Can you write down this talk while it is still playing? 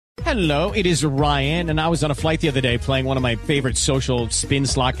Hello, it is Ryan, and I was on a flight the other day playing one of my favorite social spin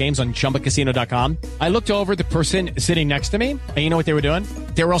slot games on ChumbaCasino.com. I looked over at the person sitting next to me, and you know what they were doing?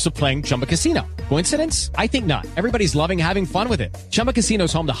 They were also playing Chumba Casino. Coincidence? I think not. Everybody's loving having fun with it. Chumba Casino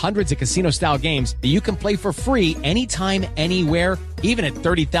is home to hundreds of casino-style games that you can play for free anytime, anywhere, even at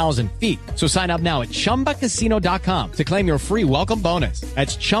 30,000 feet. So sign up now at ChumbaCasino.com to claim your free welcome bonus.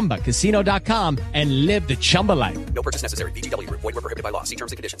 That's ChumbaCasino.com and live the Chumba life. No purchase necessary. VGW. Void where prohibited by law. See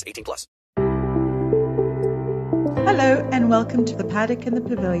terms and conditions. 18+. Hello and welcome to the Paddock and the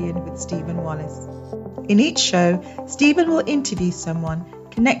Pavilion with Stephen Wallace. In each show, Stephen will interview someone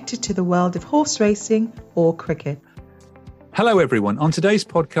connected to the world of horse racing or cricket. Hello everyone. On today's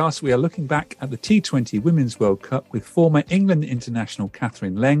podcast, we are looking back at the T20 Women's World Cup with former England international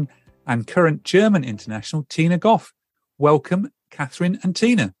Kathryn Leng and current German international Tina Gough. Welcome, Kathryn and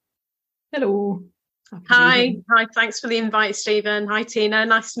Tina. Hello. Hi. Thanks for the invite, Stephen. Hi, Tina.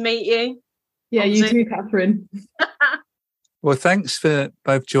 Nice to meet you. Yeah, you too, Kathryn. Well, thanks for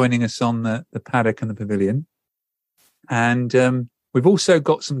both joining us on the Paddock and the Pavilion. And we've also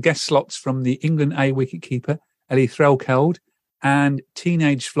got some guest slots from the England A wicketkeeper, Ellie Threlkeld, and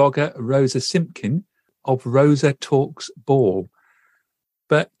teenage vlogger Rosa Simkin of Rosa Talks Ball.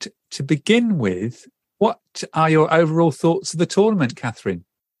 But to begin with, what are your overall thoughts of the tournament, Kathryn?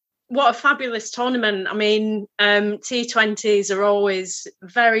 What a fabulous tournament. I mean, T20s are always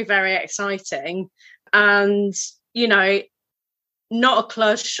very, very exciting. And, you know, not a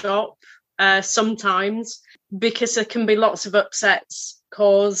closed shop sometimes, because there can be lots of upsets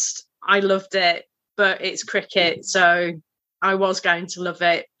caused. I loved it, but it's cricket, so I was going to love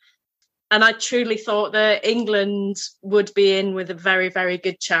it. And I truly thought that England would be in with a very, very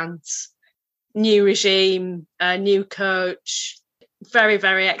good chance. New regime, new coach, very,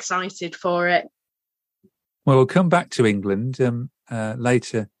 very excited for it. Well, we'll come back to England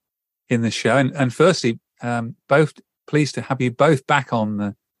later in the show. And firstly, both pleased to have you both back on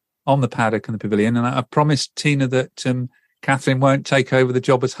the Paddock and the Pavilion. And I promised Tina that Kathryn won't take over the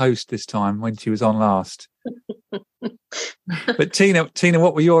job as host this time when she was on last. But Tina,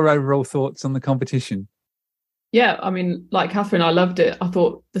 what were your overall thoughts on the competition? Yeah, I mean, like Kathryn, I loved it. I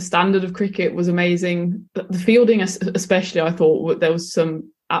thought the standard of cricket was amazing. The fielding especially, I thought there was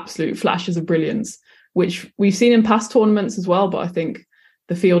some absolute flashes of brilliance, which we've seen in past tournaments as well. But I think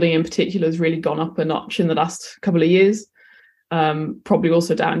the fielding in particular has really gone up a notch in the last couple of years. Probably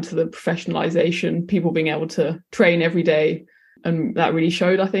also down to the professionalization, people being able to train every day. And that really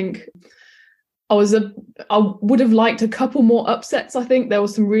showed, I think. I would have liked a couple more upsets. I think there were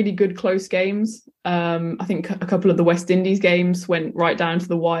some really good close games. I think a couple of the West Indies games went right down to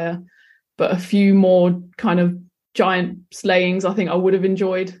the wire, but a few more kind of giant slayings I think I would have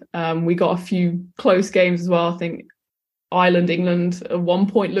enjoyed. We got a few close games as well. I think Ireland, England at one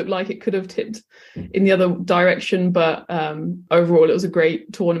point looked like it could have tipped in the other direction, but overall it was a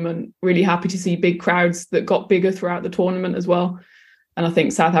great tournament. Really happy to see big crowds that got bigger throughout the tournament as well. And I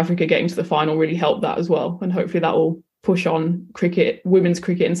think South Africa getting to the final really helped that as well. And hopefully that will push on cricket, women's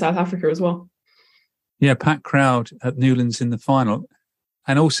cricket in South Africa as well. Yeah, packed crowd at Newlands in the final.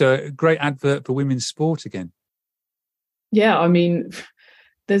 And also a great advert for women's sport again. Yeah, I mean,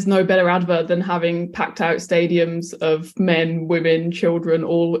 there's no better advert than having packed out stadiums of men, women, children,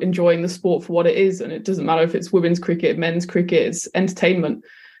 all enjoying the sport for what it is. And it doesn't matter if it's women's cricket, men's cricket, it's entertainment.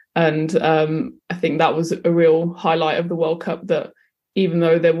 And I think that was a real highlight of the World Cup, that even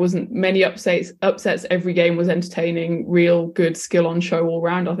though there wasn't many upsets, every game was entertaining, real good skill on show all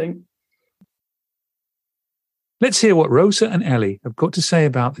round, I think. Let's hear what Rosa and Ellie have got to say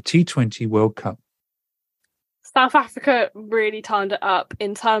about the T20 World Cup. South Africa really turned it up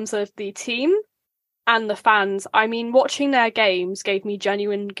in terms of the team and the fans. I mean, watching their games gave me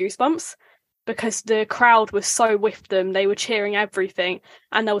genuine goosebumps because the crowd was so with them. They were cheering everything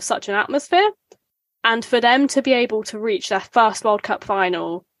and there was such an atmosphere. And for them to be able to reach their first World Cup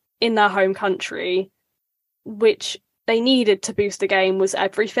final in their home country, which they needed to boost the game, was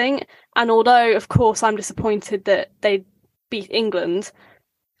everything. And although, of course, I'm disappointed that they beat England,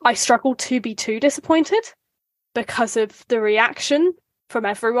 I struggled to be too disappointed because of the reaction from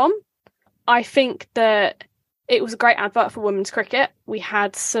everyone. I think that it was a great advert for women's cricket. We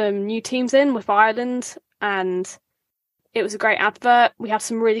had some new teams in with Ireland and it was a great advert. We had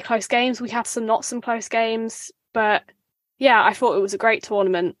some really close games. We had some not some close games. But yeah, I thought it was a great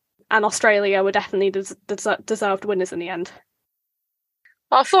tournament. And Australia were definitely deserved winners in the end.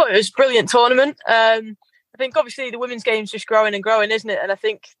 I thought it was a brilliant tournament. I think obviously the women's game's just growing and growing, isn't it? And I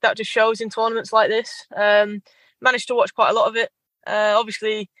think that just shows in tournaments like this. Managed to watch quite a lot of it.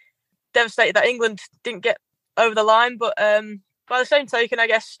 Obviously devastated that England didn't get over the line. But by the same token, I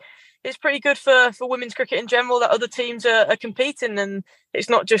guess it's pretty good for women's cricket in general that other teams are competing, and it's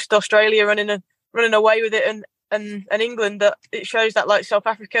not just Australia running away with it and England. That it shows that like South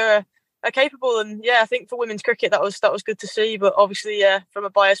Africa are capable. And yeah, I think for women's cricket that was good to see. But obviously, from a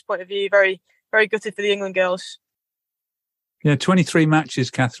biased point of view, very very gutted for the England girls. Yeah, 23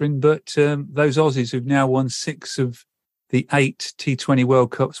 matches, Kathryn, but those Aussies who've now won 6 of the 8 T20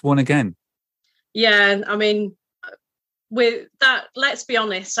 World Cups won again. Yeah, I mean, with that, let's be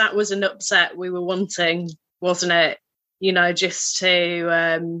honest, that was an upset we were wanting, wasn't it? You know, just for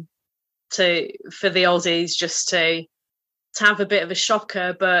the Aussies just to have a bit of a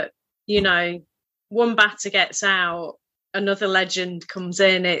shocker. But you know, one batter gets out, another legend comes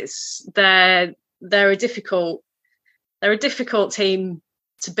in. They're a difficult team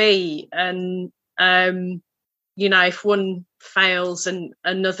to beat, and you know, if one fails and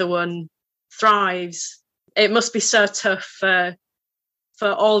another one thrives, it must be so tough for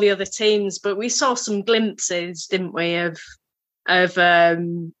all the other teams. But we saw some glimpses, didn't we, of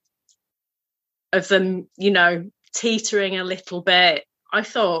them, you know, teetering a little bit. I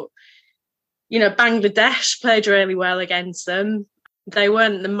thought, you know, Bangladesh played really well against them. They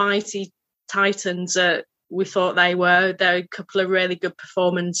weren't the mighty Titans that we thought they were. There were a couple of really good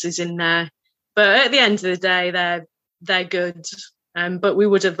performances in there, but at the end of the day, they're good. But we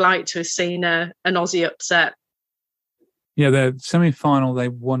would have liked to have seen an Aussie upset. Yeah, the semi-final they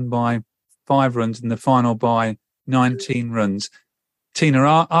won by 5 runs, and the final by 19 runs. Tina,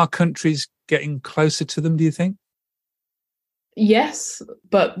 are our countries getting closer to them, do you think? Yes,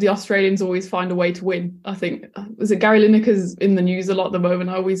 but the Australians always find a way to win. I think, was it Gary Lineker's in the news a lot at the moment?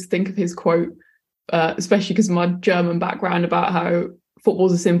 I always think of his quote, especially because of my German background, about how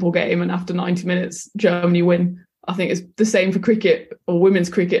football's a simple game and after 90 minutes, Germany win. I think it's the same for cricket or women's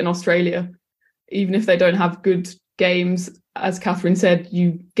cricket in Australia. Even if they don't have good games, as Kathryn said,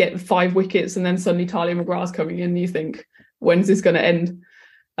 you get 5 wickets and then suddenly Talia McGrath's coming in and you think, when's this going to end?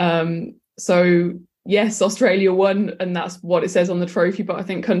 So yes, Australia won, and that's what it says on the trophy, but I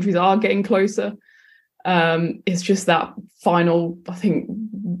think countries are getting closer. It's just that final, I think,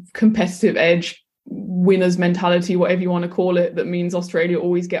 competitive edge, winner's mentality, whatever you want to call it, that means Australia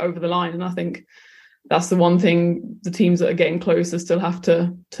always get over the line. And I think that's the one thing the teams that are getting closer still have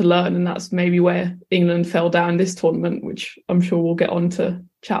to learn, and that's maybe where England fell down this tournament, which I'm sure we'll get on to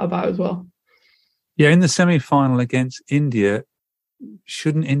chat about as well. Yeah, in the semi-final against India,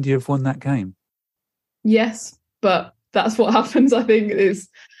 shouldn't India have won that game? Yes, but that's what happens, I think, is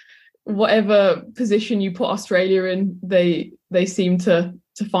whatever position you put Australia in, they seem to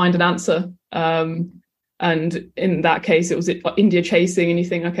find an answer. And in that case, it was India chasing, and you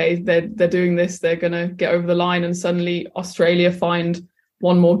think, okay, they're doing this, they're going to get over the line, and suddenly Australia find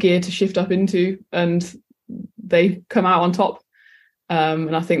one more gear to shift up into, and they come out on top.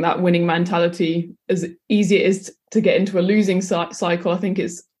 And I think that winning mentality, as easy it is to get into a losing cycle, I think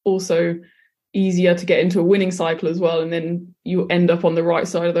it's also easier to get into a winning cycle as well, and then you end up on the right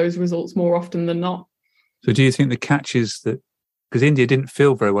side of those results more often than not. So do you think the catches that, because India didn't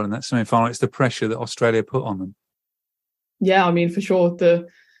feel very well in that semi-final, it's the pressure that Australia put on them? Yeah, I mean, for sure, the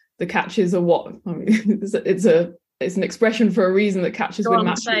catches are what, I mean, it's an expression for a reason that catches win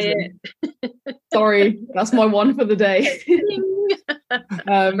matches. Say it. Sorry, that's my one for the day.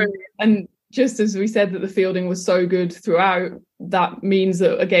 And just as we said that the fielding was so good throughout, that means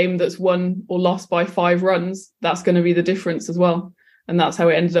that a game that's won or lost by 5 runs, that's going to be the difference as well. And that's how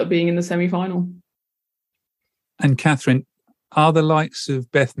it ended up being in the semi-final. And Kathryn, are the likes of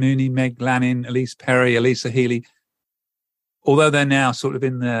Beth Mooney, Meg Lanning, Elise Perry, Elisa Healy, although they're now sort of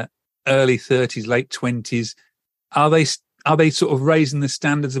in their early 30s, late 20s, are they sort of raising the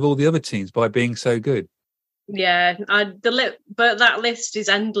standards of all the other teams by being so good? Yeah, but that list is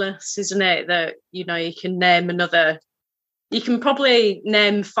endless, isn't it? That, you know, you can name another. You can probably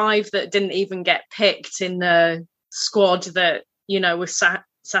name 5 that didn't even get picked in the squad that, you know, were sat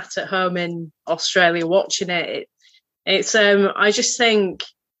at home in Australia watching it. It's I just think,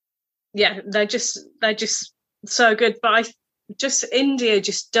 yeah, they're just so good. But India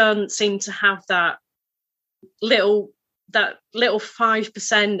just don't seem to have that little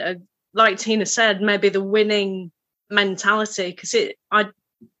 5% of, like Tina said, maybe the winning mentality. Because I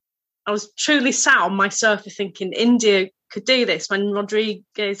was truly sat on my sofa thinking India could do this when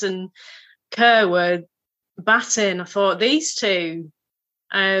Rodriguez and Kerr were batting. I thought these two,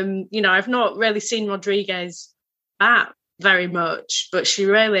 you know, I've not really seen Rodriguez bat very much, but she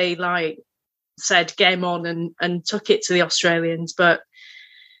really said game on and took it to the Australians. But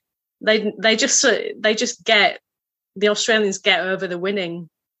they just get, the Australians get over the winning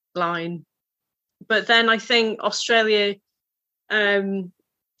line. But then I think Australia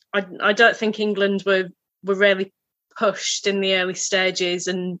I don't think England were really pushed in the early stages,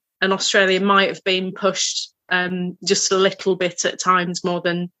 and Australia might have been pushed just a little bit at times more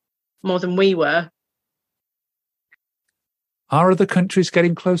than we were. Are other countries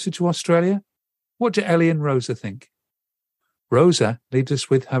getting closer to Australia? What do Ellie and Rosa think? Rosa leaves us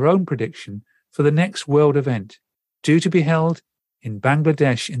with her own prediction for the next world event, due to be held in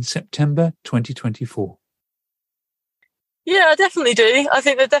Bangladesh in September 2024. Yeah, I definitely do. I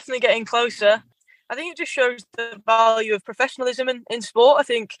think they're definitely getting closer. I think it just shows the value of professionalism in sport. I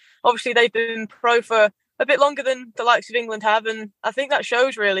think obviously they've been pro for a bit longer than the likes of England have, and I think that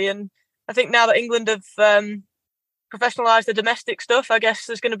shows really. And I think now that England have professionalised the domestic stuff, I guess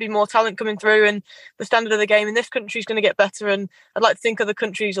there's going to be more talent coming through, and the standard of the game in this country is going to get better. And I'd like to think other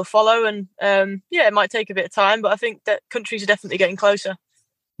countries will follow. And it might take a bit of time, but I think that countries are definitely getting closer.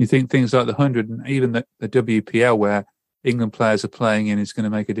 You think things like the 100 and even the WPL, where England players are playing in, is going to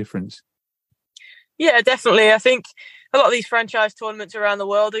make a difference? Yeah, definitely. I think a lot of these franchise tournaments around the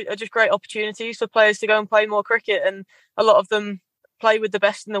world are just great opportunities for players to go and play more cricket, and a lot of them play with the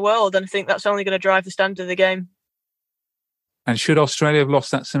best in the world, and I think that's only going to drive the standard of the game. And should Australia have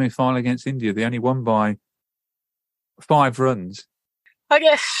lost that semi-final against India? They only won by 5 runs. I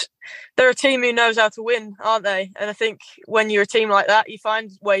guess they're a team who knows how to win, aren't they? And I think when you're a team like that, you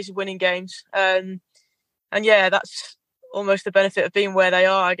find ways of winning games. And yeah, that's almost the benefit of being where they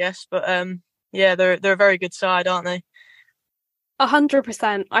are, I guess. But they're a very good side, aren't they?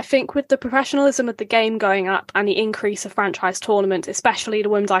 100%. I think with the professionalism of the game going up and the increase of franchise tournaments, especially the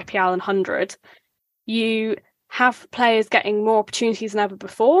Women's IPL and 100, you have players getting more opportunities than ever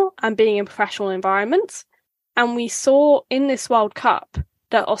before and being in professional environments. And we saw in this World Cup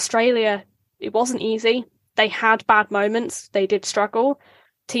that Australia, it wasn't easy. They had bad moments. They did struggle.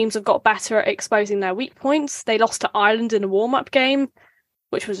 Teams have got better at exposing their weak points. They lost to Ireland in a warm-up game,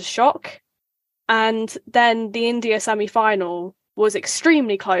 which was a shock. And then the India semi-final was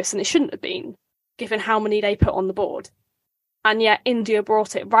extremely close, and it shouldn't have been, given how many they put on the board. And yet India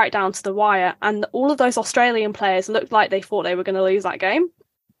brought it right down to the wire, and all of those Australian players looked like they thought they were going to lose that game.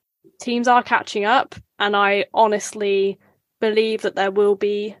 Teams are catching up, and I honestly believe that there will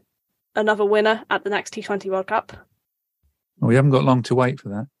be another winner at the next T20 World Cup. Well, we haven't got long to wait for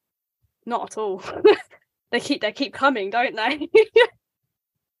that. Not at all. They keep coming, don't they?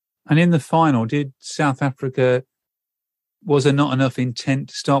 And in the final, did South Africa, was there not enough intent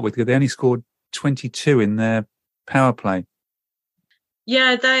to start with? Because they only scored 22 in their power play.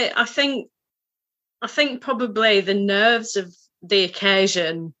 Yeah, I think probably the nerves of the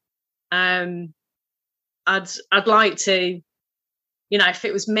occasion. I'd like to, if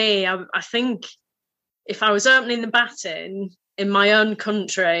it was me, I think if I was opening the batting in my own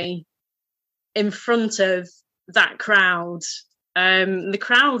country in front of that crowd, the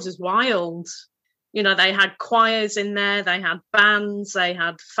crowd was wild. They had choirs in there, they had bands, they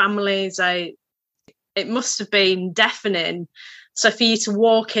had families. It must have been deafening. So for you to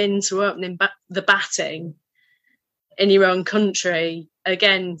walk into opening the batting in your own country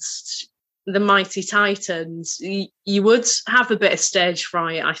against the mighty Titans, you would have a bit of stage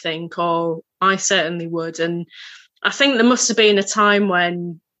fright, I think, or I certainly would. And I think there must have been a time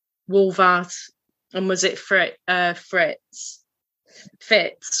when Wolvaert, and was it Fitz,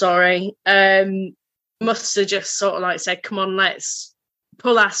 must have just sort of like said, come on, let's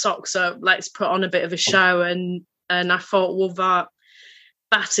pull our socks up, let's put on a bit of a show. And I thought Wolvaert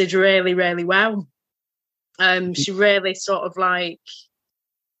batted really, really well. She really sort of like,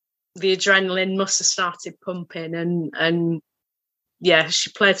 the adrenaline must have started pumping, and yeah,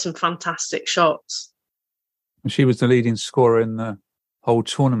 she played some fantastic shots. She was the leading scorer in the whole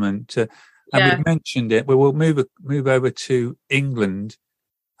tournament. And we mentioned it. We will move over to England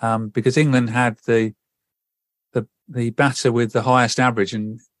because England had the batter with the highest average,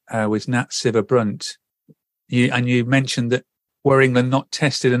 and was Nat Siver-Brunt. You mentioned that, were England not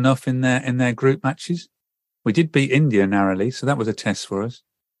tested enough in their group matches? We did beat India narrowly, so that was a test for us.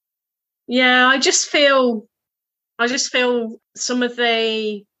 Yeah, I just feel some of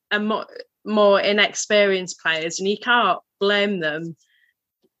the more inexperienced players, and you can't blame them.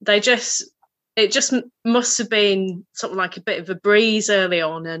 It just must have been something like a bit of a breeze early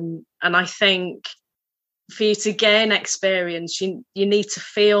on, and I think for you to gain experience, you need to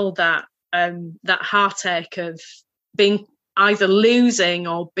feel that heartache of being either losing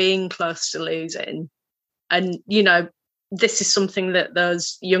or being close to losing. And this is something that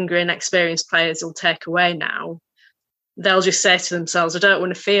those younger inexperienced players will take away now. They'll just say to themselves, I don't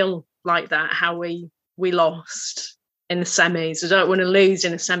want to feel like that, how we lost in the semis. I don't want to lose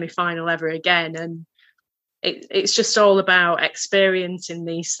in a semi-final ever again. And it's just all about experiencing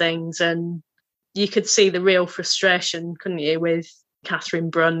these things. And you could see the real frustration, couldn't you, with Catherine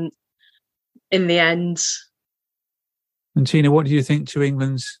Brunt in the end. And Tina, what do you think to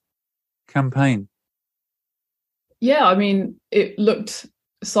England's campaign? Yeah, I mean, it looked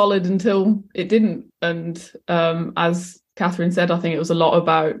solid until it didn't. And as Kathryn said, I think it was a lot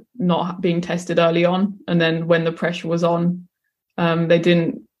about not being tested early on. And then when the pressure was on, they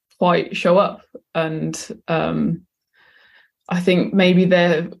didn't quite show up. And I think maybe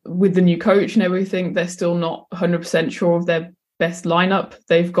they're, with the new coach and everything, they're still not 100% sure of their best lineup.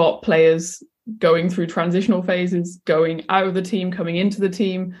 They've got players going through transitional phases, going out of the team, coming into the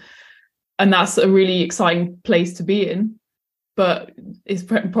team. And that's a really exciting place to be in. But it's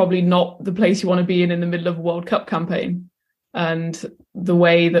probably not the place you want to be in the middle of a World Cup campaign. And the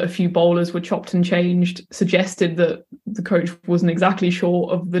way that a few bowlers were chopped and changed suggested that the coach wasn't exactly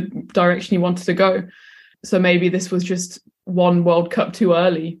sure of the direction he wanted to go. So maybe this was just one World Cup too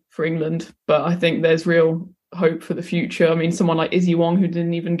early for England. But I think there's real hope for the future. I mean, someone like Izzy Wong, who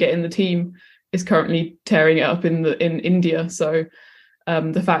didn't even get in the team, is currently tearing it up in India. So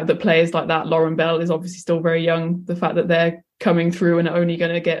the fact that players like that, Lauren Bell is obviously still very young, the fact that they're coming through and are only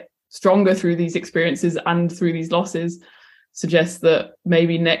going to get stronger through these experiences and through these losses suggests that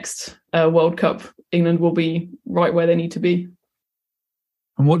maybe next World Cup, England will be right where they need to be.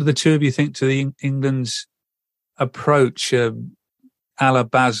 And what do the two of you think to the England's approach, a la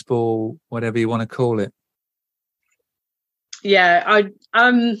Bazball, whatever you want to call it? Yeah,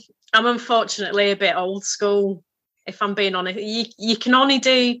 I'm unfortunately a bit old school, if I'm being honest. You can only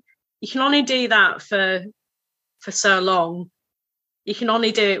do that for so long. You can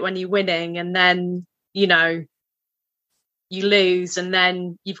only do it when you're winning, and then, you know, you lose, and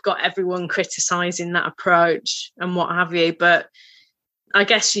then you've got everyone criticising that approach and what have you. But I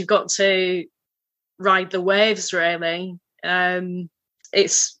guess you've got to ride the waves, really.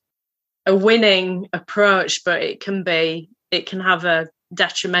 It's a winning approach, but it can have a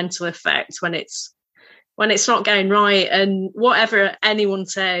detrimental effect when it's not going right. And whatever anyone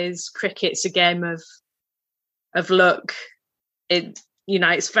says, cricket's a game of luck.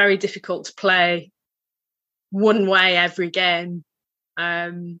 It's very difficult to play one way every game.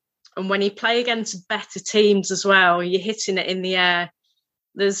 And when you play against better teams as well, you're hitting it in the air.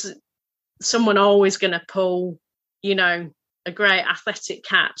 There's someone always going to pull, a great athletic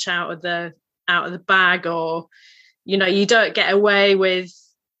catch out of the bag, or, you don't get away with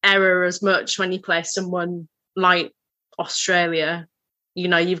error as much when you play someone like Australia.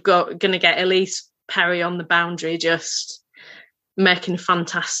 You've going to get Elise Perry on the boundary, just making a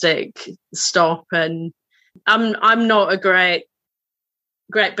fantastic stop. And I'm not a great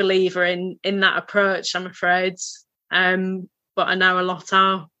believer in that approach, I'm afraid. But I know a lot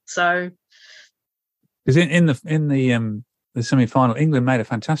are. So, because in the semi-final, England made a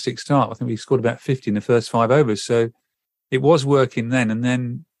fantastic start. I think we scored about 50 in the first 5 overs. So it was working then, and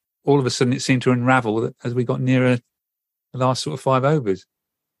then all of a sudden it seemed to unravel as we got nearer the last sort of 5 overs.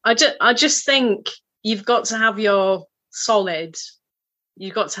 I just think you've got to have your solid.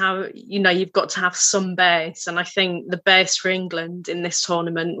 You've got to have some base, and I think the base for England in this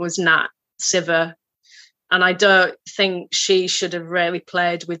tournament was Nat Siver, and I don't think she should have really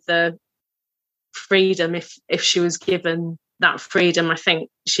played with the freedom if she was given that freedom. I think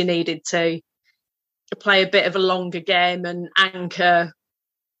she needed to play a bit of a longer game and anchor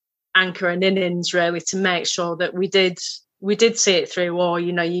an innings, really, to make sure that we did see it through. Or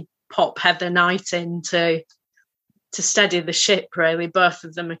you pop Heather Knight in to steady the ship, really. Both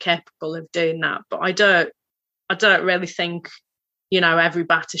of them are capable of doing that, but I don't really think every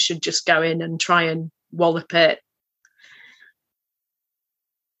batter should just go in and try and wallop it.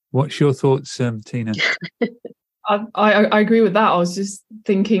 What's your thoughts, Tina? I agree with that. I was just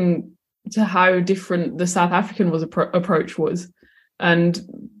thinking to how different the South African approach was, and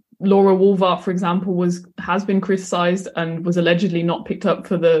Laura Wolvaart, for example, has been criticised and was allegedly not picked up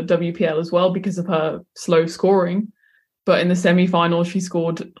for the WPL as well because of her slow scoring. But in the semi-final, she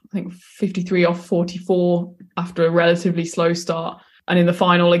scored, I think, 53 off 44 after a relatively slow start. And in the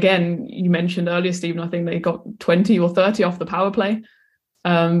final, again, you mentioned earlier, Stephen, I think they got 20 or 30 off the power play.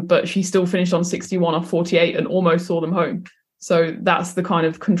 But she still finished on 61 off 48 and almost saw them home. So that's the kind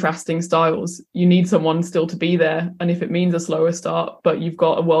of contrasting styles. You need someone still to be there. And if it means a slower start, but you've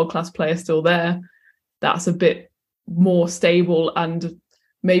got a world-class player still there, that's a bit more stable and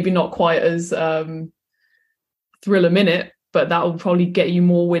maybe not quite as thrill a minute, but that will probably get you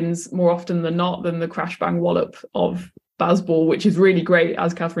more wins more often than not than the crash bang wallop of Bazball, which is really great,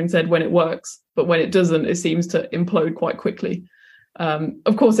 as Kathryn said, when it works. But when it doesn't, it seems to implode quite quickly.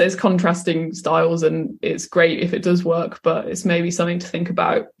 Of course, there's contrasting styles, and it's great if it does work, but it's maybe something to think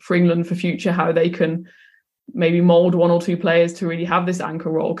about for England for future, how they can maybe mould one or two players to really have this anchor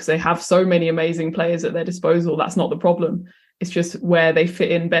role, because they have so many amazing players at their disposal. That's not the problem. It's just where they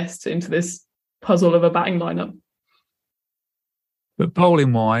fit in best into this puzzle of a batting lineup. But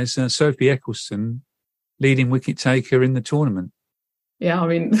bowling-wise, Sophie Eccleston, leading wicket taker in the tournament. Yeah, I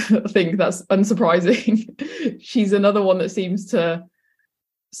mean, I think that's unsurprising. She's another one that seems to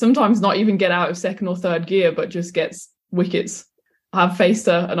sometimes not even get out of second or third gear, but just gets wickets. I've faced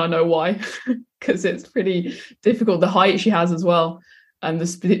her and I know why, because it's pretty difficult. The height she has as well, and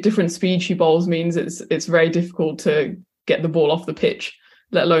the different speed she bowls means it's very difficult to get the ball off the pitch,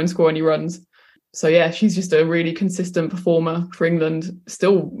 let alone score any runs. So yeah, she's just a really consistent performer for England,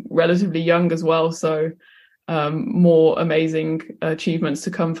 still relatively young as well. So more amazing achievements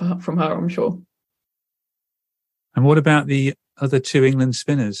to come from her, I'm sure. And what about the other two England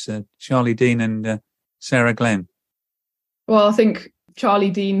spinners, Charlie Dean and Sarah Glenn? Well, I think Charlie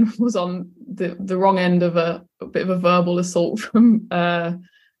Dean was on the wrong end of a bit of a verbal assault from Kathryn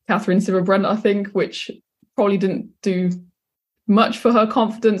Sciver-Brunt, I think, which probably didn't do much for her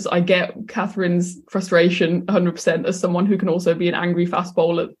confidence. I get Kathryn's frustration 100% as someone who can also be an angry fast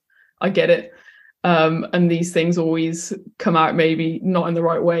bowler. I get it. And these things always come out maybe not in the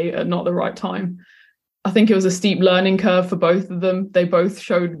right way at not the right time. I think it was a steep learning curve for both of them. They both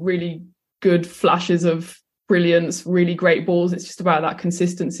showed really good flashes of brilliance, really great balls. It's just about that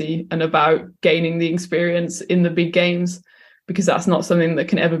consistency and about gaining the experience in the big games, because that's not something that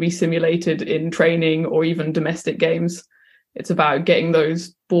can ever be simulated in training or even domestic games. It's about getting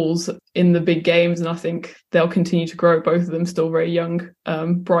those balls in the big games, and I think they'll continue to grow, both of them still very young,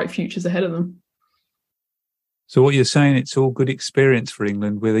 bright futures ahead of them. So what you're saying, it's all good experience for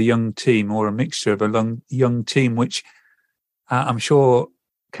England with a young team, or a mixture of a young team, which I'm sure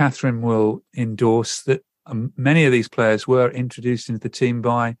Kathryn will endorse, that many of these players were introduced into the team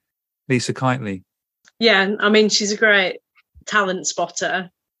by Lisa Kiteley. Yeah, I mean, she's a great talent spotter,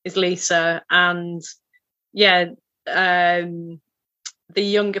 is Lisa. And yeah, the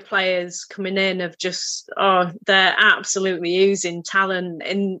younger players coming in have just, they're absolutely oozing talent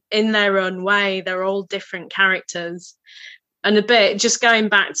in their own way. They're all different characters. And a bit, just going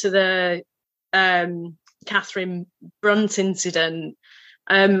back to the Kathryn Brunt incident,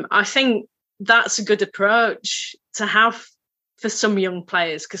 I think that's a good approach to have for some young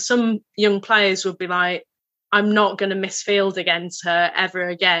players, because some young players would be like, I'm not going to miss field against her ever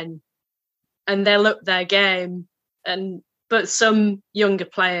again. And they'll up their game. But some younger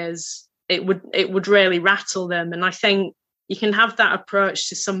players, it would really rattle them. And I think you can have that approach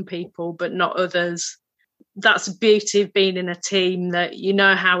to some people, but not others. That's the beauty of being in a team, that you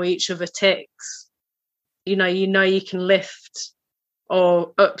know how each other ticks. You know you can lift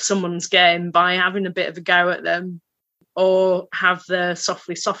or up someone's game by having a bit of a go at them, or have the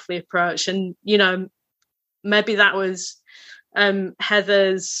softly approach. And, maybe that was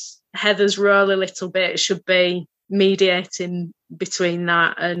Heather's role a little bit. It should be mediating between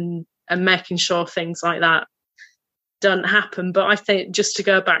that and making sure things like that don't happen. But I think, just to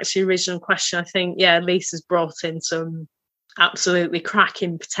go back to the original question, I think, yeah, Lisa's brought in some absolutely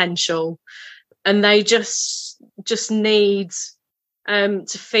cracking potential, and they just need to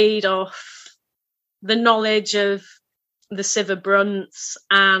feed off the knowledge of the Sciver-Brunts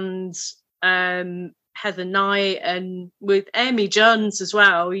and Heather Knight, and with Amy Jones as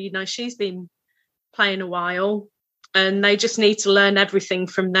well. She's been playing a while, and they just need to learn everything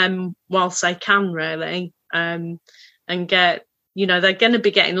from them whilst they can, really, and get, they're going to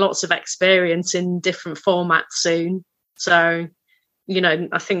be getting lots of experience in different formats soon. So,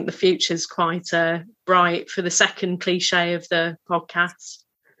 I think the future's quite bright for the second cliche of the podcast.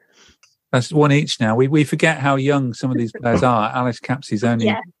 That's one each now. We forget how young some of these players are. Alice Capsey's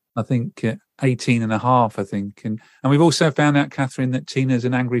only, I think, 18 and a half, I think. And we've also found out, Kathryn, that Tina's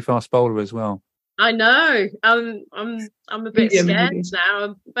an angry fast bowler as well. I know. I'm a bit scared now.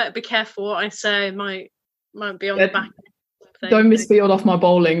 I better be careful what I say. Might be on the back. Don't misfield off my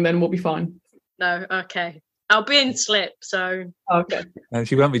bowling, then we'll be fine. No, okay. I'll be in slip, so... Okay. No,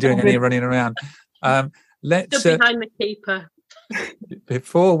 she won't be doing any running around. Let's still behind the keeper.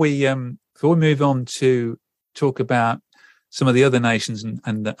 Before we move on to talk about some of the other nations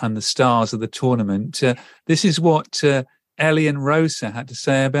and the stars of the tournament, this is what Ellie and Rosa had to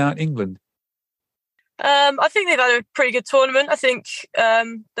say about England. I think they've had a pretty good tournament. I think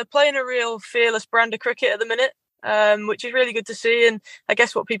they're playing a real fearless brand of cricket at the minute, which is really good to see, and I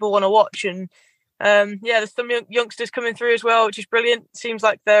guess what people want to watch. And there's some youngsters coming through as well, which is brilliant. Seems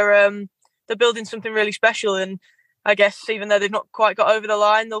like they're building something really special, and I guess even though they've not quite got over the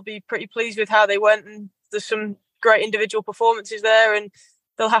line, they'll be pretty pleased with how they went, and there's some great individual performances there, and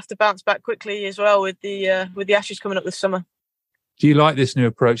they'll have to bounce back quickly as well with the Ashes coming up this summer. Do you like this new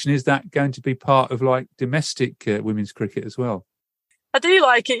approach, and is that going to be part of like domestic women's cricket as well? I do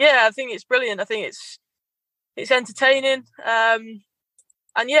like it. Yeah, I think it's brilliant. I think it's entertaining,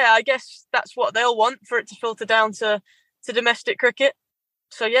 and yeah, I guess that's what they'll want, for it to filter down to domestic cricket.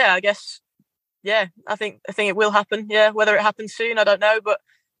 So yeah, I guess I think it will happen. Yeah, whether it happens soon, I don't know, but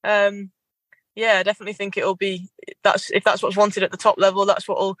yeah, I definitely think it'll be. If that's what's wanted at the top level, that's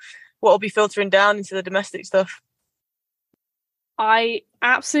what'll be filtering down into the domestic stuff. I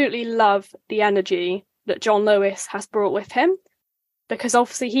absolutely love the energy that John Lewis has brought with him, because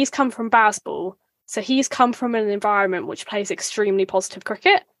obviously he's come from baseball, so he's come from an environment which plays extremely positive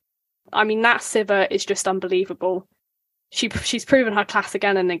cricket. I mean, Nat Siver is just unbelievable. She's proven her class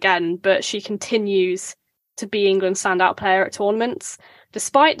again and again, but she continues to be England's standout player at tournaments.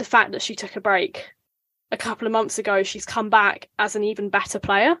 Despite the fact that she took a break a couple of months ago, she's come back as an even better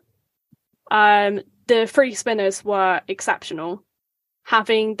player. The free spinners were exceptional.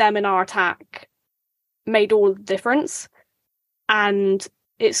 Having them in our attack made all the difference. And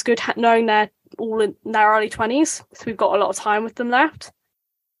it's good knowing they're all in their early 20s, so we've got a lot of time with them left.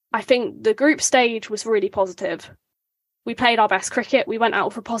 I think the group stage was really positive. We played our best cricket. We went out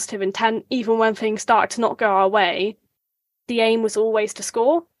with a positive intent. Even when things started to not go our way, the aim was always to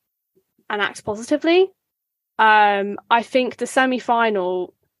score and act positively. I think the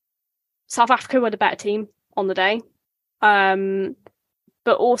semi-final, South Africa were the better team on the day.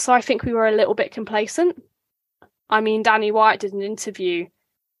 But also I think we were a little bit complacent. I mean, Danny White did an interview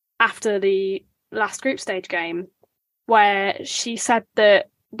after the last group stage game where she said that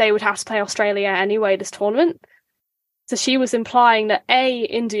they would have to play Australia anyway this tournament. So she was implying that A,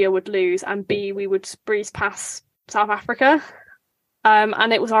 India would lose, and B, we would breeze past South Africa.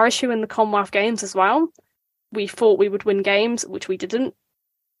 And it was our issue in the Commonwealth Games as well. We thought we would win games, which we didn't.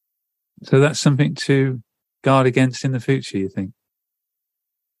 So that's something to guard against in the future, you think?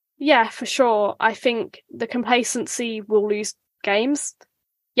 Yeah, for sure. I think the complacency will lose games.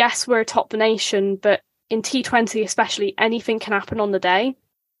 Yes, we're atop the nation, but in T20 especially, anything can happen on the day.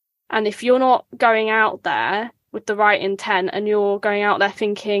 And if you're not going out there with the right intent and you're going out there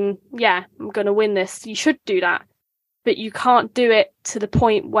thinking, yeah, I'm going to win this, you should do that. But you can't do it to the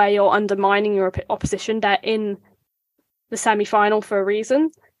point where you're undermining your opposition. They're in the semi-final for a reason.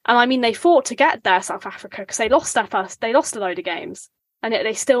 And I mean, they fought to get there, South Africa, because they lost a load of games. And yet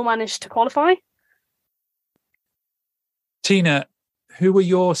they still managed to qualify. Tina, who were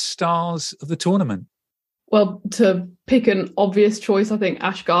your stars of the tournament? Well, to pick an obvious choice, I think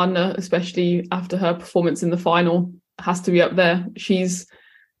Ash Gardner, especially after her performance in the final, has to be up there. She's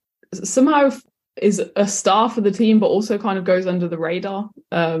somehow is a star for the team, but also kind of goes under the radar.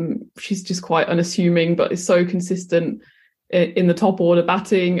 She's just quite unassuming, but is so consistent in the top order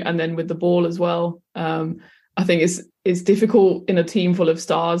batting and then with the ball as well. I think it's difficult in a team full of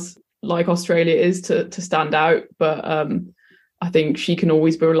stars like Australia is to stand out, but I think she can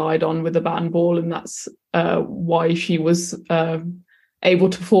always be relied on with the bat and ball, and that's why she was able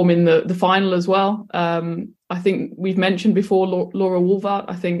to perform in the final as well. I think we've mentioned before Laura Woolvart.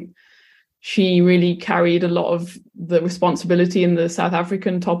 I think she really carried a lot of the responsibility in the South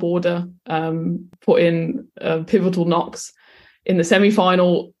African top order, put in pivotal knocks in the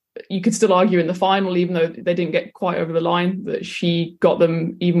semi-final. You could still argue in the final, even though they didn't get quite over the line, that she got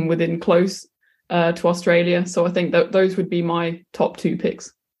them even within close to Australia. So I think that those would be my top two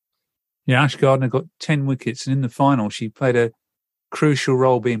picks. Yeah, Ash Gardner got 10 wickets, and in the final she played a crucial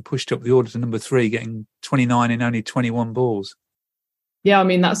role, being pushed up the order to number 3, getting 29 in only 21 balls. Yeah, I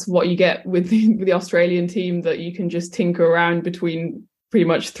mean, that's what you get with the Australian team, that you can just tinker around between pretty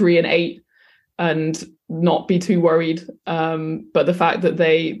much 3 and 8 and not be too worried. But the fact that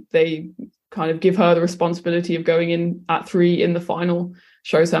they kind of give her the responsibility of going in at 3 in the final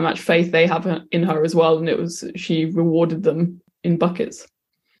shows how much faith they have in her as well. And she rewarded them in buckets.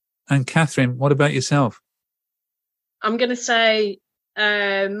 And Kathryn, what about yourself? I'm going to say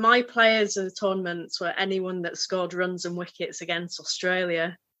my players of the tournaments were anyone that scored runs and wickets against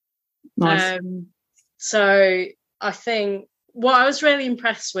Australia. Nice. So I think what I was really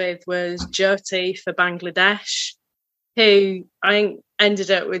impressed with was Jyoti for Bangladesh, who I think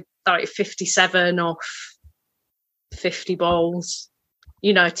ended up with like 57 off 50 balls,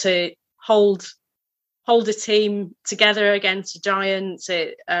 to hold a team together against a giant.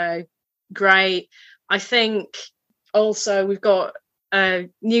 Great. I think also we've got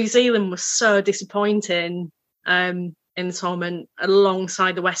New Zealand was so disappointing in the tournament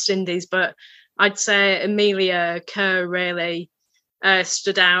alongside the West Indies, but I'd say Amelia Kerr really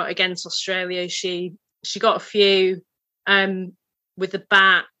stood out against Australia. She got a few with the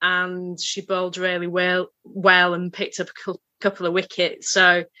bat, and she bowled really well and picked up a couple of wickets.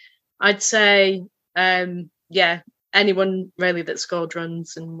 So I'd say, anyone really that scored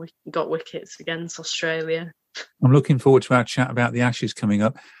runs and got wickets against Australia. I'm looking forward to our chat about the Ashes coming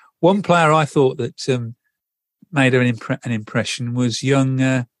up. One player I thought that made an impression was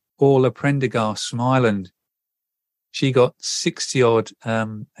young Orla Prendergast from Ireland. She got 60-odd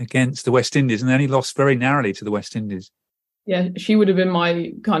against the West Indies and only lost very narrowly to the West Indies. Yeah, she would have been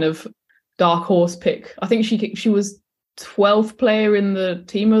my kind of dark horse pick. I think she was 12th player in the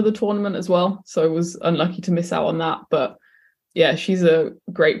team of the tournament as well, so I was unlucky to miss out on that. But yeah, she's a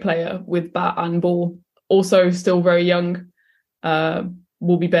great player with bat and ball. Also still very young.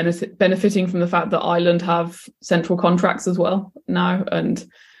 Will be benefiting from the fact that Ireland have central contracts as well now, and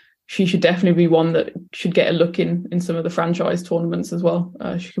she should definitely be one that should get a look in some of the franchise tournaments as well.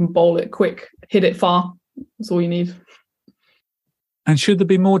 She can bowl it quick, hit it far. That's all you need. And should there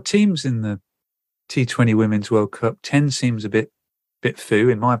be more teams in the T20 Women's World Cup? 10 seems a bit foo,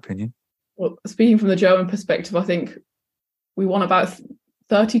 in my opinion. Well, speaking from the German perspective, I think we want about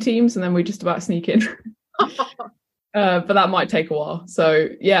 30 teams and then we just about sneak in. But that might take a while. So,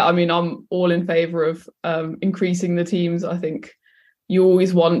 yeah, I mean, I'm all in favour of increasing the teams. I think you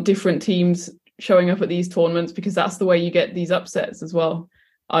always want different teams showing up at these tournaments because that's the way you get these upsets as well.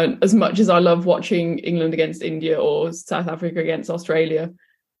 As much as I love watching England against India or South Africa against Australia,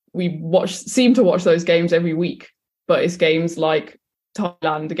 we seem to watch those games every week. But it's games like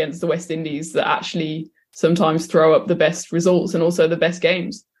Thailand against the West Indies that actually sometimes throw up the best results and also the best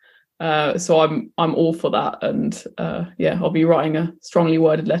games. So I'm all for that, and I'll be writing a strongly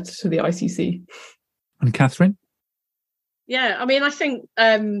worded letter to the ICC. And Kathryn? Yeah, I mean, I think,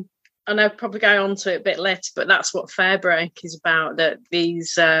 and I'll probably go on to it a bit later, but that's what Fairbreak is about. That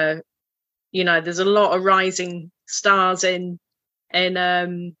these, there's a lot of rising stars in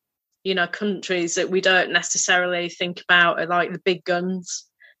countries that we don't necessarily think about are like the big guns,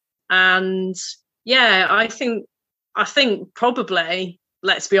 and yeah, I think probably,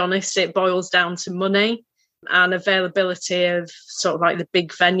 let's be honest, it boils down to money and availability of sort of like the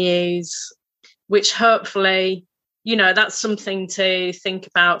big venues, which hopefully, that's something to think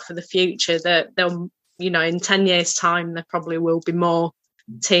about for the future, that they'll, in 10 years' time, there probably will be more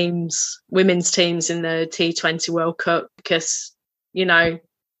women's teams in the T20 World Cup because,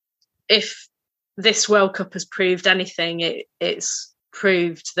 if this World Cup has proved anything, it's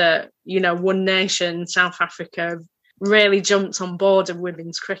proved that, one nation, South Africa, really jumped on board of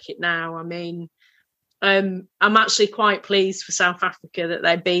women's cricket now. I mean, I'm actually quite pleased for South Africa that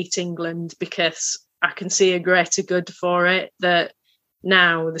they beat England because I can see a greater good for it, that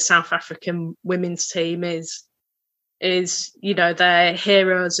now the South African women's team is they're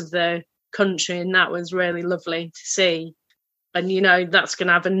heroes of the country, and that was really lovely to see. And, that's going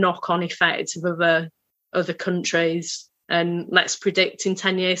to have a knock-on effect of other countries. And let's predict in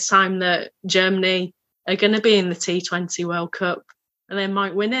 10 years' time that Germany are going to be in the T20 World Cup and they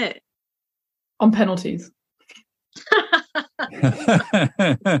might win it. On penalties. And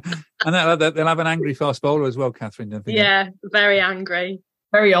they'll have an angry fast bowler as well, Kathryn, don't forget. Yeah, very angry.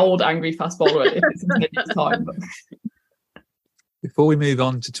 Very old angry fast bowler if it's in 10 years' time. Before we move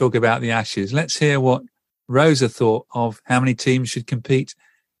on to talk about the Ashes, let's hear what Rosa thought of how many teams should compete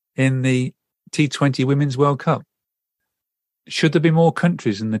in the T20 Women's World Cup. Should there be more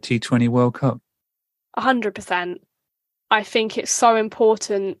countries in the T20 World Cup? 100%. I think it's so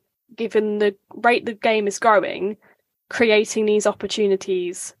important, given the rate the game is growing, creating these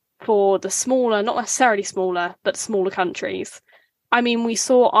opportunities for the smaller, not necessarily smaller, but smaller countries. I mean, we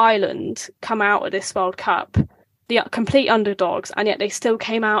saw Ireland come out of this World Cup, the complete underdogs, and yet they still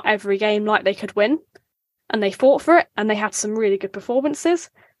came out every game like they could win. And they fought for it, and they had some really good performances.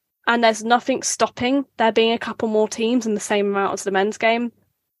 And there's nothing stopping there being a couple more teams in the same amount as the men's game.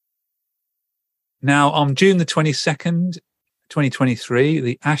 Now, on June the 22nd, 2023,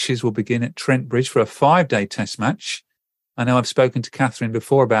 the Ashes will begin at Trent Bridge for a 5-day test match. I know I've spoken to Kathryn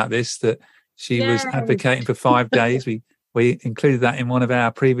before about this, that she was advocating for 5 days. We included that in one of our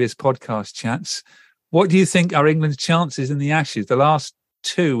previous podcast chats. What do you think are England's chances in the Ashes? The last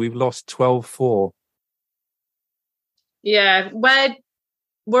two, we've lost 12-4. Yeah,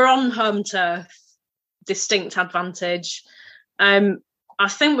 we're on home turf, distinct advantage. I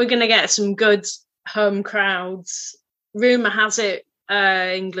think we're going to get some good home crowds. Rumour has it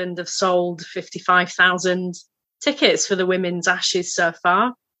England have sold 55,000 tickets for the women's Ashes so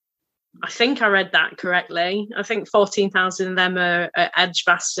far. I think I read that correctly. I think 14,000 of them are at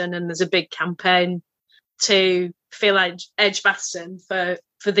Edgbaston, and there's a big campaign to fill Edgbaston for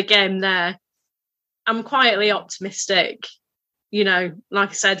the game there. I'm quietly optimistic. You know, like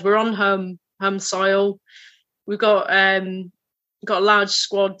I said, we're on home soil. We've got a large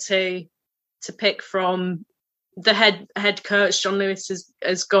squad to pick from. The head coach John Lewis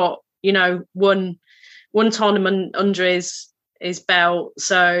has got, you know, one tournament under his belt,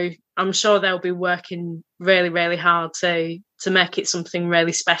 so I'm sure they'll be working really, really hard to make it something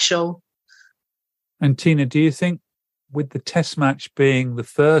really special. And Tina, do you think with the Test match being the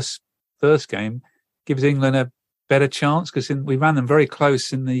first game gives England a better chance? Because we ran them very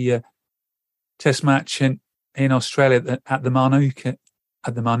close in the Test match in Australia at the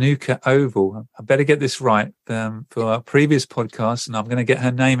Manuka Oval. I better get this right for our previous podcast, and I'm going to get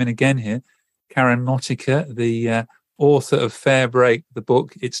her name in again here. Karen Motica, the author of Fairbreak, the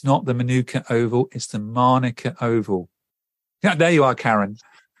book. It's not the Manuka Oval, it's the Manuka Oval. Yeah, there you are, Karen.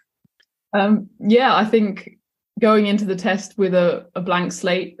 I think going into the test with a blank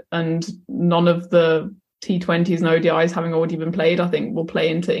slate and none of the T20s and ODIs having already been played, I think will play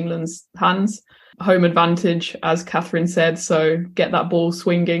into England's hands. Home advantage, as Kathryn said, so get that ball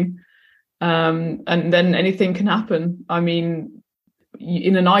swinging, and then anything can happen. I mean,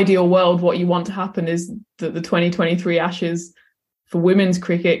 in an ideal world, what you want to happen is that the 2023 Ashes for women's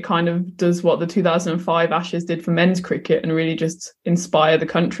cricket kind of does what the 2005 Ashes did for men's cricket and really just inspire the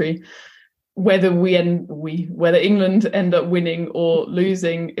country. Whether England end up winning or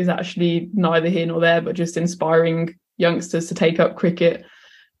losing is actually neither here nor there, but just inspiring youngsters to take up cricket,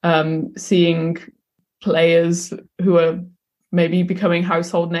 seeing players who are maybe becoming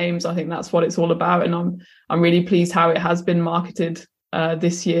household names. I think that's what it's all about, and I'm really pleased how it has been marketed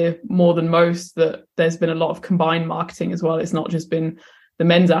this year more than most, that there's been a lot of combined marketing as well. It's not just been the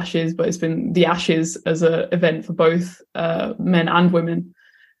men's Ashes, but it's been the Ashes as an event for both men and women.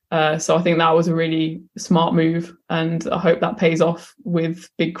 So I think that was a really smart move, and I hope that pays off with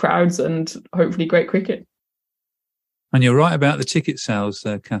big crowds and hopefully great cricket. And you're right about the ticket sales,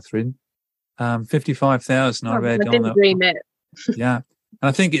 Kathryn. 55,000 I read on that. Dream it. Yeah. And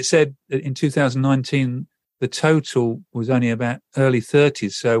I think it said that in 2019, the total was only about early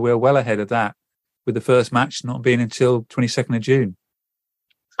 30s. So we're well ahead of that, with the first match not being until 22nd of June.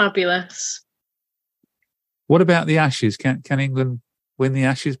 Fabulous. What about the Ashes? Can England win the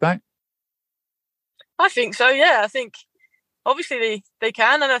Ashes back? I think so, yeah. I think obviously they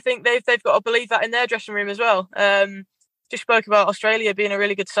can, and I think they've got to believe that in their dressing room as well. Just spoke about Australia being a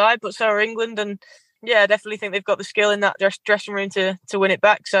really good side, but so are England, and yeah, I definitely think they've got the skill in that dressing room to win it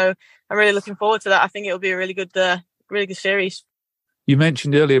back. So I'm really looking forward to that. I think it'll be a really good series. You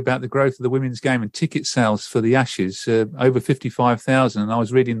mentioned earlier about the growth of the women's game and ticket sales for the Ashes, over 55,000. And I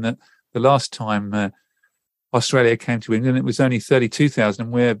was reading that the last time Australia came to England, it was only 32,000,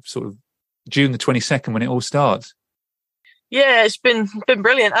 and we're sort of June the 22nd when it all starts. Yeah, it's been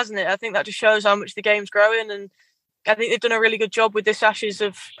brilliant, hasn't it? I think that just shows how much the game's growing, and I think they've done a really good job with this Ashes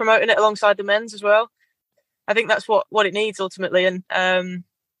of promoting it alongside the men's as well. I think that's what it needs ultimately, and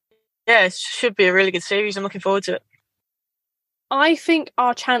it should be a really good series. I'm looking forward to it. I think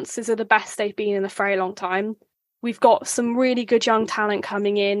our chances are the best they've been in a very long time. We've got some really good young talent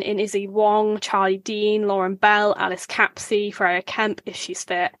coming in Izzy Wong, Charlie Dean, Lauren Bell, Alice Capsey, Freya Kemp if she's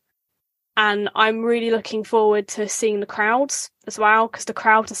fit. And I'm really looking forward to seeing the crowds as well, because the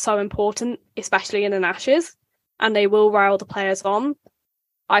crowds are so important, especially in an Ashes, and they will rile the players on.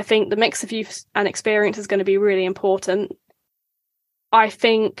 I think the mix of youth and experience is going to be really important. I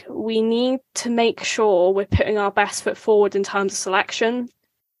think we need to make sure we're putting our best foot forward in terms of selection.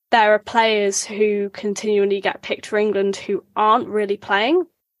 There are players who continually get picked for England who aren't really playing,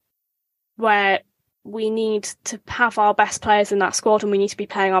 where we need to have our best players in that squad and we need to be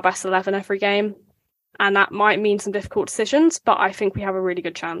playing our best 11 every game. And that might mean some difficult decisions, but I think we have a really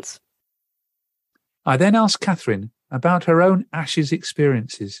good chance. I then asked Kathryn about her own Ashes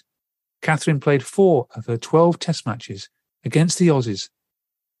experiences. Kathryn played 4 of her 12 Test matches against the Aussies.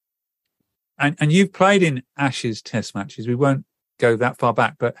 And you've played in Ashes Test matches. We won't go that far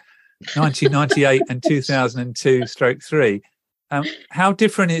back, but 1998 and 2002/3. How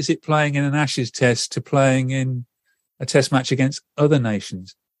different is it playing in an Ashes Test to playing in a Test match against other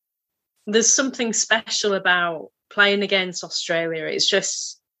nations? There's something special about playing against Australia. It's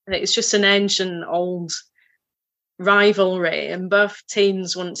just an ancient old rivalry, and both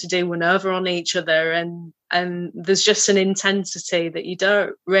teams want to do one over on each other, and there's just an intensity that you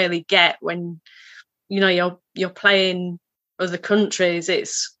don't really get when you're playing other countries.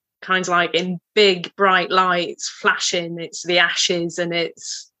 It's kind of like in big bright lights flashing. It's the Ashes, and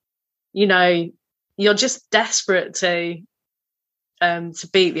it's you know, you're just desperate to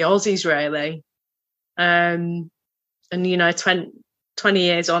beat the Aussies, really. And you know, 20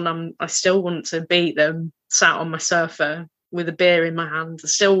 years on, I still want to beat them, sat on my sofa with a beer in my hand. I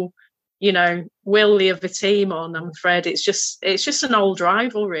still, you know, will the other team on. I'm afraid it's just an old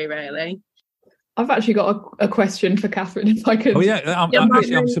rivalry, really. I've actually got a question for Kathryn, if I could. Oh yeah,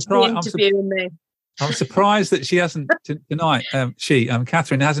 I'm surprised. I'm surprised that she hasn't tonight.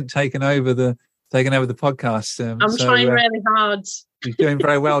 Kathryn hasn't taken over the podcast. I'm trying really hard. You're doing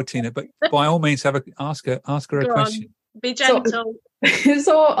very well, Tina. But by all means, ask her a question. Be gentle.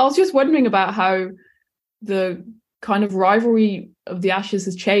 So I was just wondering about how the kind of rivalry of the Ashes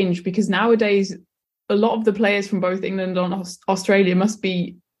has changed, because nowadays a lot of the players from both England and Australia must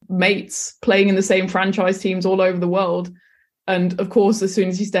be mates playing in the same franchise teams all over the world. And of course, as soon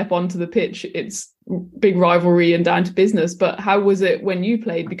as you step onto the pitch, it's big rivalry and down to business. But how was it when you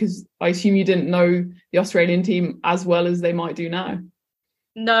played? Because I assume you didn't know the Australian team as well as they might do now.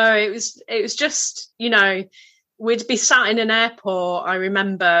 No, it was just, you know, we'd be sat in an airport. I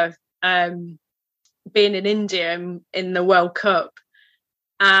remember being in India in the World Cup,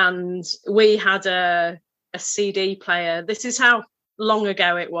 and we had a CD player. This is how long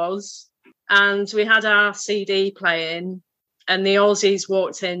ago it was. And we had our CD playing, and the Aussies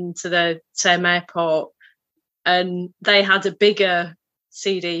walked into the same airport, and they had a bigger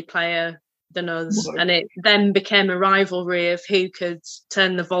CD player than us. And it then became a rivalry of who could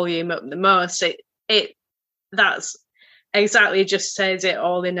turn the volume up the most. That's exactly just says it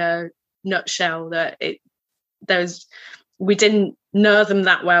all in a nutshell, that we didn't know them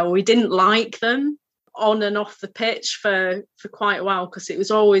that well. We didn't like them on and off the pitch for quite a while, because it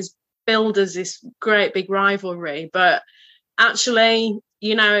was always billed as this great big rivalry. But actually,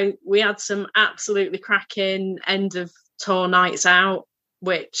 you know, we had some absolutely cracking end of tour nights out,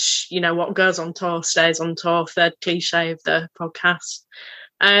 which, you know, what goes on tour stays on tour, third cliche of the podcast.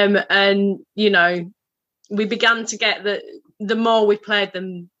 And, you know, we began to get the more we played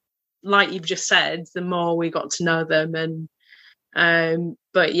them, like you've just said, the more we got to know them. And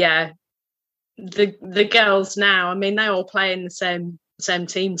but yeah, the girls now, I mean, they all play in the same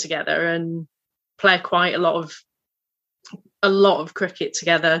team together and play quite a lot of cricket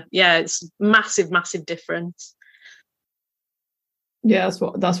together. Yeah, it's massive difference. Yeah,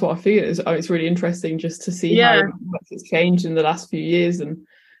 that's what I feel. It's really interesting just to see how much it's changed in the last few years. And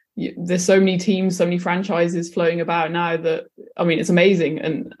there's so many teams, so many franchises flowing about now that, I mean, it's amazing.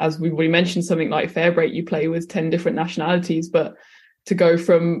 And as we've already mentioned, something like Fairbreak, you play with 10 different nationalities, but to go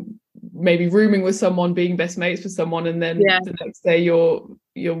from maybe rooming with someone, being best mates with someone, and then the next day you're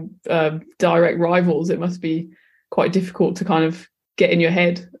direct rivals, it must be quite difficult to kind of get in your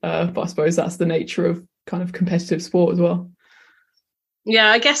head. But I suppose that's the nature of kind of competitive sport as well.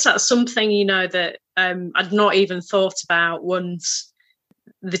 Yeah, I guess that's something, you know, that I'd not even thought about once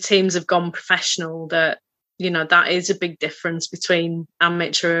the teams have gone professional, that, you know, that is a big difference between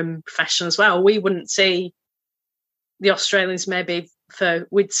amateur and professional as well. We wouldn't see the Australians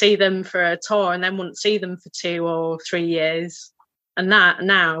we'd see them for a tour and then wouldn't see them for 2 or 3 years. And that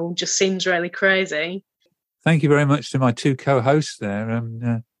now just seems really crazy. Thank you very much to my two co-hosts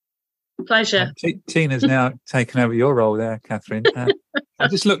there. Pleasure. Tina's now taken over your role there, Kathryn. I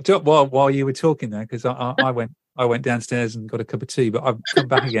just looked up while you were talking there, because I went downstairs and got a cup of tea, but I've come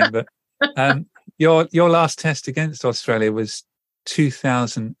back again. But your last test against Australia was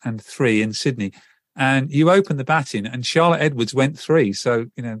 2003 in Sydney, and you opened the batting, and Charlotte Edwards went 3. So,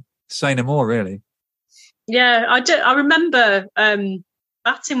 you know, say no more, really. Yeah, I do. I remember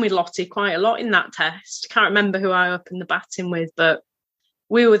batting with Lottie quite a lot in that test. Can't remember who I opened the batting with, but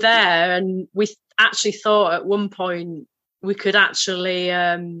we were there, and we actually thought at one point we could actually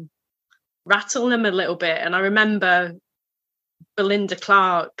rattle them a little bit. And I remember Belinda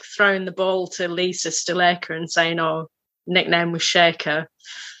Clark throwing the ball to Lisa Staleka and saying, "Oh, nickname was Shaker.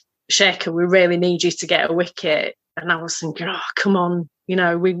 Shaker, we really need you to get a wicket." And I was thinking, "Oh, come on, you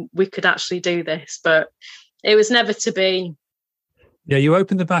know, we could actually do this." But it was never to be. Yeah, you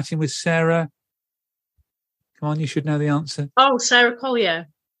opened the batting with Sarah. Come on, you should know the answer. Oh, Sarah Collier.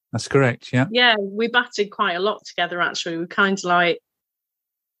 That's correct, yeah. Yeah, we batted quite a lot together, actually. We kind of like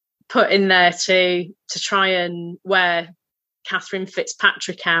put in there to try and wear Catherine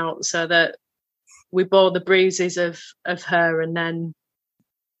Fitzpatrick out so that we bore the bruises of her. And then,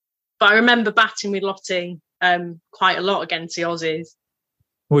 but I remember batting with Lottie quite a lot against the Aussies.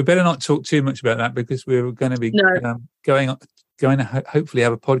 Well, we better not talk too much about that, because we're going to be going to hopefully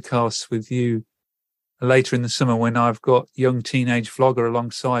have a podcast with you later in the summer when I've got young teenage vlogger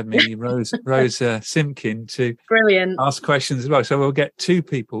alongside me, Rosa Simkin, to Brilliant. ask questions as well. So we'll get two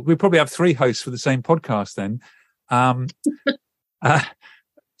people. We'll probably have three hosts for the same podcast then.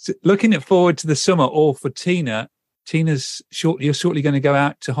 So looking forward to the summer, or for Tina. You're shortly going to go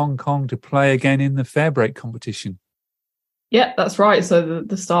out to Hong Kong to play again in the Fairbreak competition. Yeah, that's right. So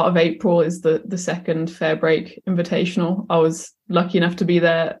the start of April is the second Fairbreak Invitational. I was lucky enough to be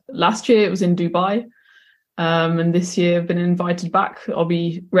there last year. It was in Dubai. And this year I've been invited back. I'll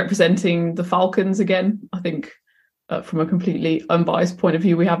be representing the Falcons again. I think from a completely unbiased point of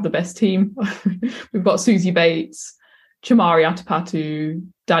view, we have the best team. We've got Susie Bates, Chamari Atapatu,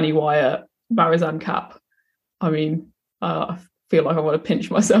 Danny Wyatt, Barazan Cap. I mean, I feel like I want to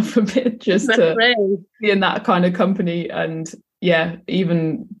pinch myself a bit just to be in that kind of company. And yeah,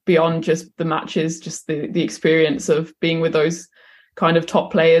 even beyond just the matches, just the experience of being with those kind of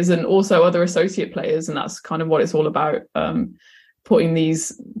top players and also other associate players. And that's kind of what it's all about, putting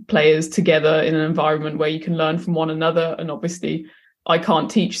these players together in an environment where you can learn from one another. And obviously I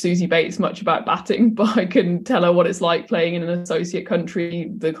can't teach Susie Bates much about batting, but I can tell her what it's like playing in an associate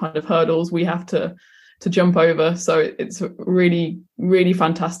country, the kind of hurdles we have to jump over. So it's a really, really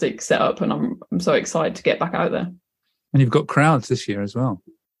fantastic setup, and I'm so excited to get back out there. And you've got crowds this year as well.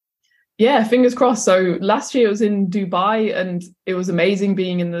 Yeah, fingers crossed. So last year it was in Dubai, and it was amazing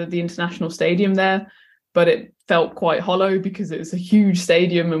being in the international stadium there, but it felt quite hollow because it was a huge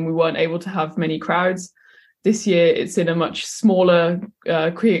stadium and we weren't able to have many crowds. This year it's in a much smaller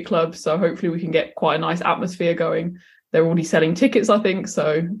cricket club, so hopefully we can get quite a nice atmosphere going. They're already selling tickets, I think,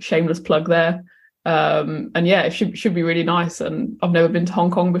 so shameless plug there. And yeah, it should be really nice. And I've never been to Hong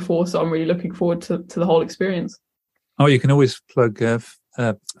Kong before, so I'm really looking forward to the whole experience. Oh, you can always plug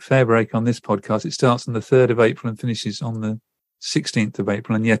Fairbreak on this podcast. It starts on the 3rd of April and finishes on the 16th of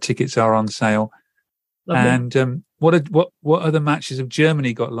April. And yeah, tickets are on sale. Lovely. And what other matches have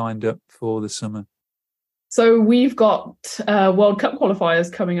Germany got lined up for the summer? So we've got World Cup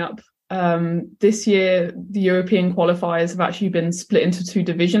qualifiers coming up. This year, the European qualifiers have actually been split into 2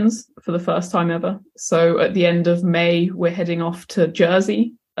 divisions for the first time ever. So at the end of May, we're heading off to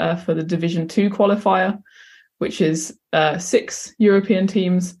Jersey for the Division 2 qualifier, which is 6 European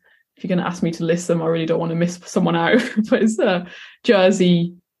teams. If you're going to ask me to list them, I really don't want to miss someone out. But it's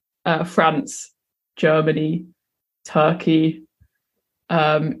Jersey, France, Germany, Turkey,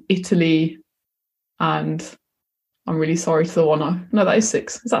 Italy, and I'm really sorry to the one. No, that is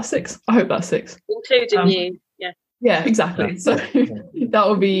 6. Is that 6? I hope that's 6. Including you, yeah. Yeah, exactly. So that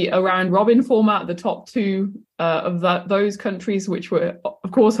will be a round robin format. The top 2 of those countries, which we're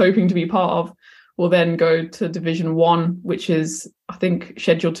of course hoping to be part of, will then go to Division 1, which is, I think,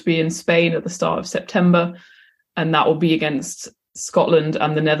 scheduled to be in Spain at the start of September. And that will be against Scotland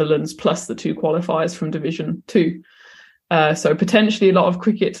and the Netherlands, plus the 2 qualifiers from Division 2. So potentially a lot of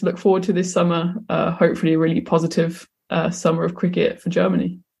cricket to look forward to this summer. Hopefully a really positive summer of cricket for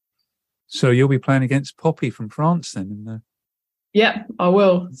Germany. So you'll be playing against Poppy from France then? Yeah, I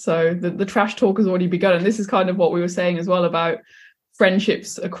will. So the trash talk has already begun. And this is kind of what we were saying as well about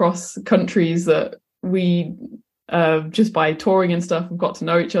friendships across countries, that we, just by touring and stuff, have got to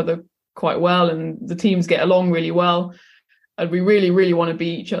know each other quite well, and the teams get along really well. And we really, really want to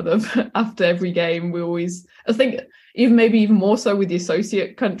beat each other. But after every game, we always, I think, even more so with the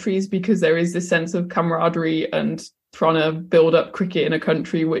associate countries, because there is this sense of camaraderie and trying to build up cricket in a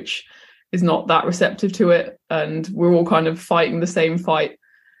country which is not that receptive to it. And we're all kind of fighting the same fight.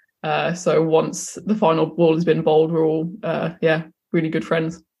 So once the final ball has been bowled, we're all, really good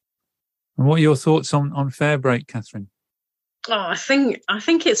friends. And what are your thoughts on Fairbreak, Kathryn? Oh, I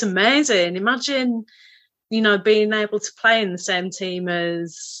think it's amazing. Imagine, being able to play in the same team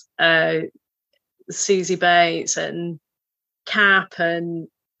as Susie Bates and Cap, and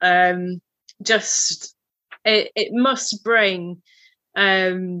just it must bring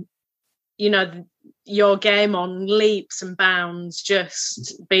your game on leaps and bounds,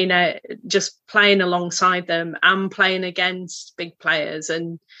 just playing alongside them and playing against big players.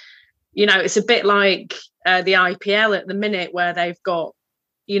 And it's a bit like the IPL at the minute, where they've got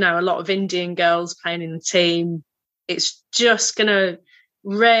a lot of Indian girls playing in the team. It's just going to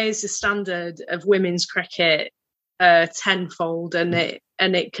raise the standard of women's cricket tenfold, and it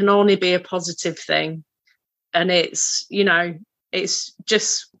can only be a positive thing. And it's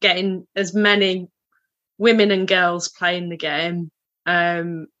just getting as many women and girls playing the game,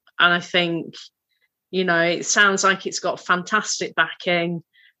 and I think it sounds like it's got fantastic backing.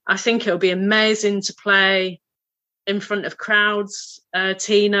 I think it'll be amazing to play in front of crowds.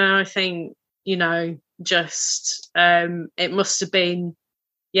 Tina, I think it must have been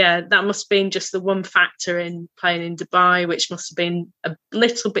yeah, that must have been just the one factor in playing in Dubai, which must have been a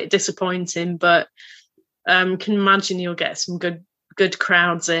little bit disappointing. But can imagine you'll get some good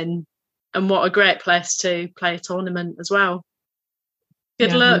crowds in, and what a great place to play a tournament as well.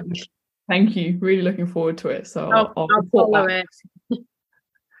 Good luck. Really, thank you. Really looking forward to it. So I'll follow it.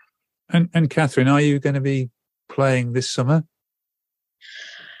 And Kathryn, are you going to be playing this summer?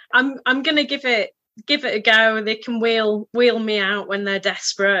 I'm going to give it a go. They can wheel me out when they're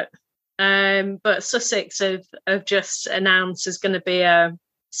desperate. But Sussex have just announced there's going to be a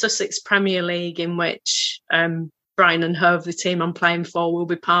Sussex Premier League in which Brian and Hove, the team I'm playing for, will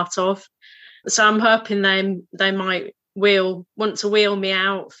be part of. So I'm hoping they might want to wheel me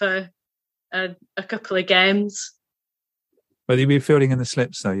out for a couple of games. Well, you'll be fielding in the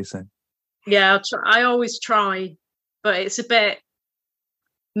slips, though, you said. Yeah, I always try, but it's a bit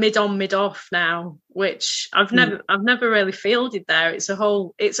mid on, mid off now, which I've never really fielded there. It's a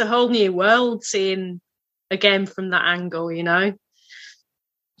whole new world seeing a game from that angle, you know.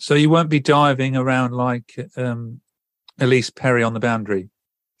 So you won't be diving around like Elise Perry on the boundary?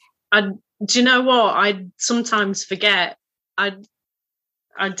 Do you know what? I sometimes forget. I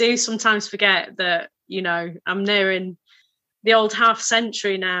do sometimes forget that, you know, I'm nearing the old half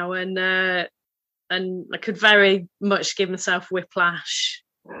century now, and I could very much give myself whiplash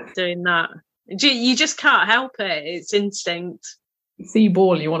doing that. You just can't help it. It's instinct. You see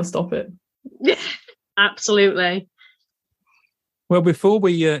ball, you want to stop it. Yeah, absolutely. Well, before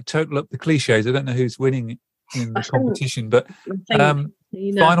we total up the cliches, I don't know who's winning in the competition, but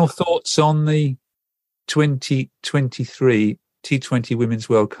final thoughts on the 2023 T20 Women's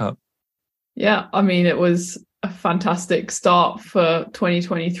World Cup. Yeah, I mean, it was a fantastic start for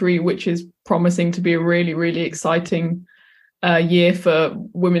 2023, which is promising to be a really, really exciting year for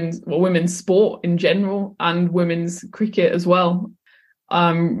women's sport in general and women's cricket as well.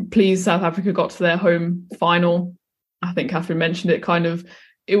 Pleased South Africa got to their home final. I think Kathryn mentioned it.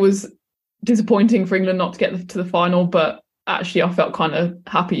 It was disappointing for England not to get to the final, but actually I felt kind of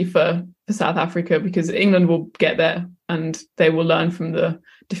happy for South Africa, because England will get there and they will learn from the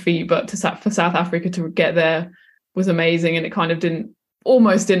defeat. But for South Africa to get there was amazing, and it kind of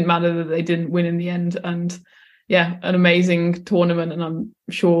almost didn't matter that they didn't win in the end. And yeah, an amazing tournament, and I'm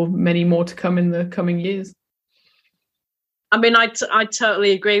sure many more to come in the coming years. I mean, I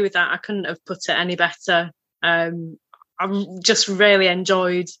totally agree with that. I couldn't have put it any better. I just really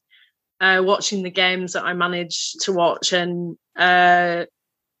enjoyed watching the games that I managed to watch, and I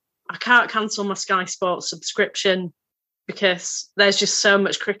can't cancel my Sky Sports subscription because there's just so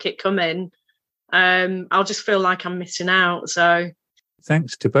much cricket coming. I'll just feel like I'm missing out. So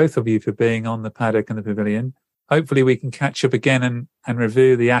thanks to both of you for being on the Paddock and the Pavilion. Hopefully we can catch up again and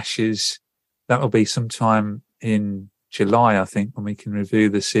review the Ashes. That'll be sometime in July, I think, when we can review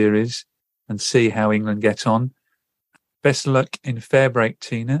the series and see how England get on. Best of luck in Fairbreak,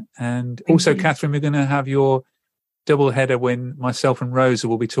 Tina. And also, Kathryn, we're going to have your double header when myself and Rosa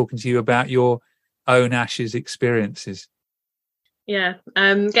will be talking to you about your own Ashes experiences. Yeah,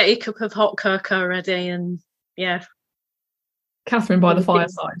 get your cup of hot cocoa ready, and yeah. Kathryn by the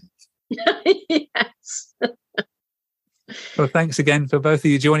fireside. Yes. Well, thanks again for both of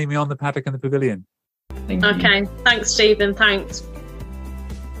you joining me on the Paddock and the Pavilion. Thank you. Okay, thanks, Stephen. Thanks.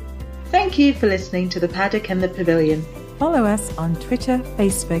 Thank you for listening to the Paddock and the Pavilion. Follow us on Twitter,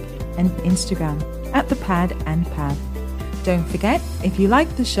 Facebook and Instagram at the Pad and Pav. Don't forget, if you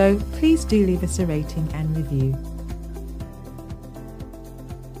like the show, please do leave us a rating and review.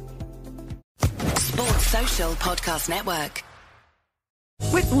 Sports Social Podcast Network.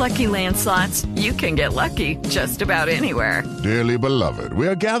 With Lucky Land Slots, you can get lucky just about anywhere. Dearly beloved, we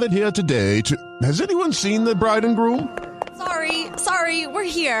are gathered here today to... Has anyone seen the bride and groom? Sorry, we're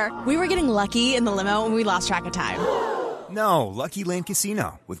here. We were getting lucky in the limo and we lost track of time. No, Lucky Land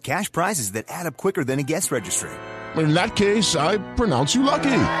Casino, with cash prizes that add up quicker than a guest registry. In that case, I pronounce you lucky.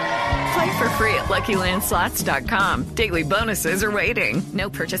 Play for free at LuckyLandSlots.com. Daily bonuses are waiting. No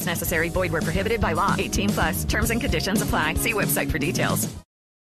purchase necessary. Void where prohibited by law. 18+. Terms and conditions apply. See website for details.